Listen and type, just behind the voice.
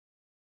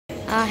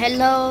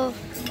Hello,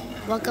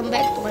 welcome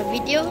back to my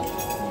video.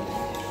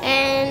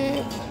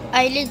 And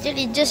I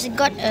literally just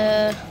got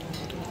a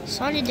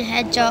solid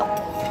hedgehog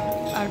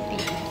RP.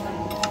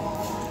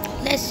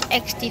 Let's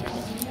active.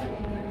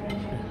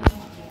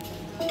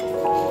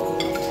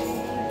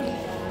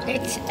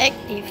 Let's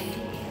active.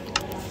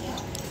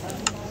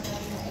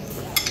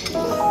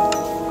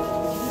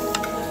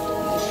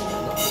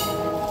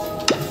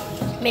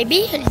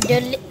 Maybe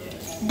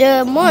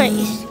the more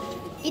is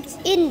it's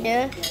in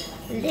the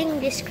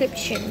link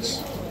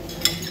descriptions.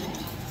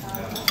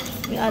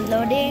 We are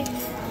loading.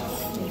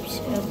 It's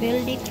a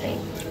building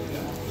trade.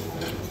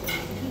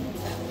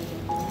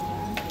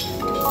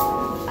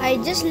 I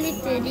just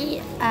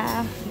literally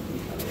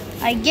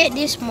I get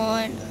this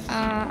mod.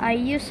 I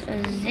use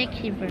a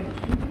zebra.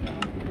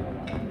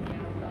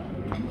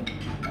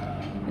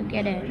 Look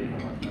at that.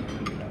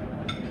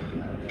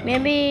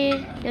 Maybe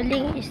the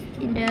link is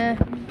in the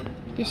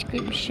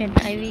description.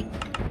 I will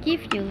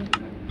give you.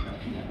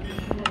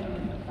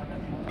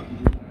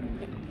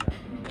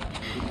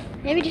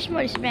 Maybe this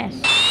mod is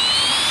best.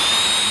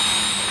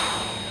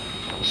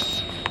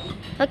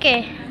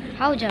 Okay,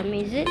 how jump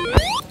is it?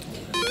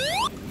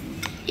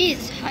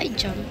 It's high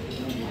jump.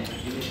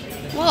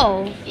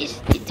 Whoa,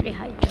 it's literally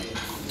high jump.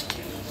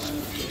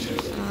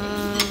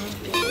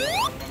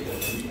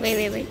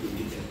 Wait.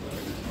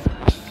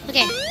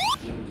 Okay,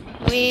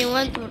 we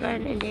want to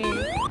run and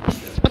then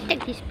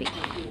protect this pig.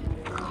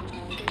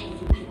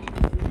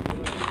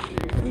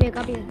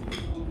 Come here.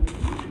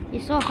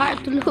 It's so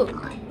hard to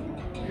look.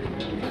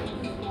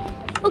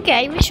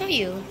 Okay, I will show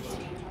you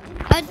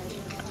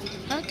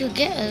how to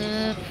get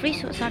a free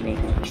Sonic.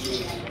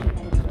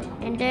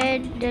 And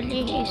then the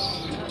link is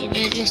in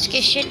the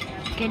description.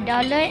 Get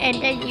 $1 and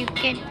then you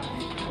can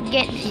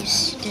get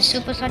this, the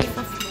Super Sonic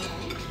for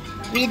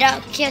free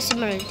without Chaos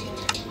Emerald.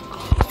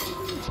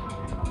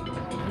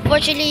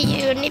 Unfortunately,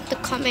 you need to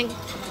comment.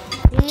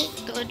 You need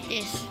to do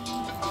this.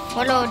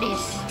 Follow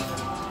this.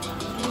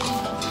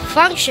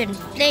 Function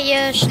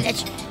player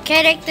 /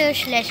 character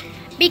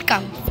 /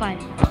 become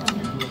file.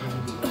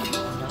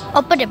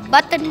 Open the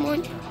button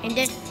mode and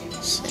then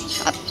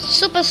up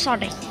Super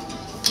Sonic.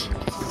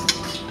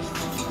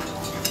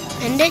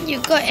 And then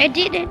you go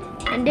edit it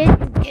and then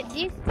you get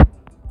this.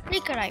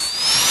 Click right.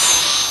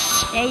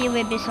 There you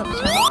will be Super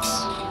Sonics.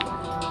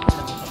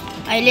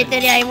 I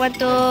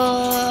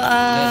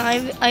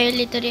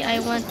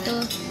want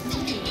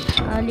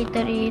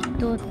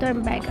to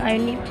turn back. I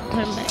need to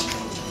turn back.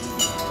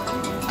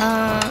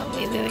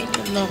 Wait,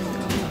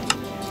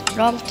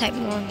 wrong type.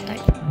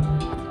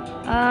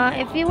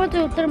 If you want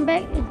to turn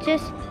back,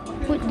 just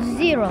put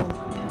 0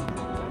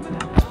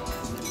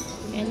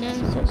 and then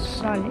so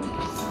solid.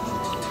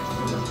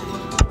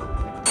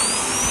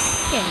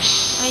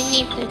 Yes, I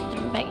need to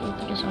turn back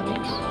into the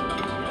Sonics.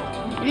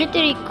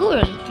 Literally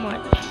cool mod.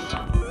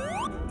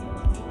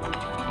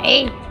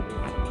 Hey,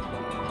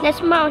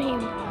 let's mount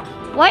him.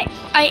 Why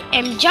I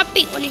am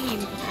jumping on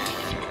him?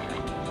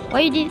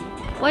 Why did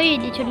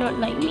you not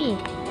like me?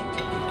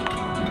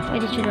 Why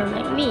did you not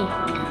like me?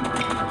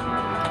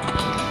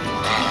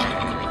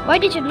 Why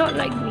did you not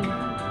like me?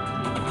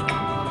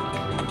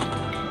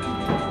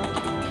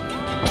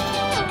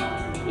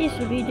 It's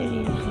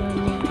really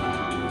funny.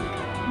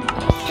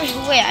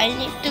 Wait, I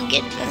need to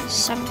get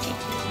something.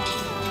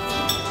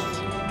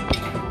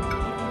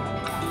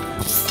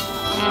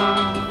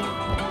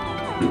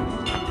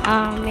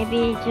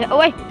 Maybe oh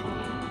wait,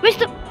 where's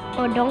the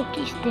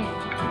donkey's there?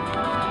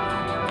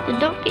 The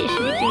donkey is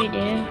literally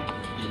there.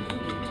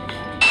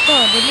 So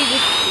the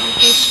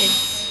location.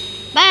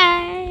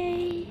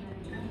 Bye.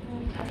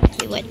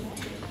 Okay, what?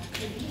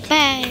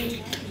 Bye.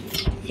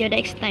 See you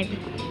next time.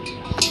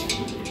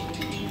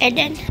 And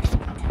then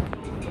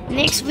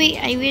next week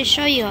I will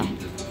show you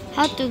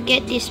how to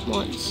get these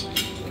mods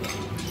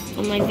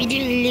on my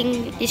video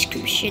link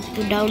description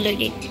to download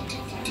it.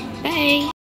 Bye.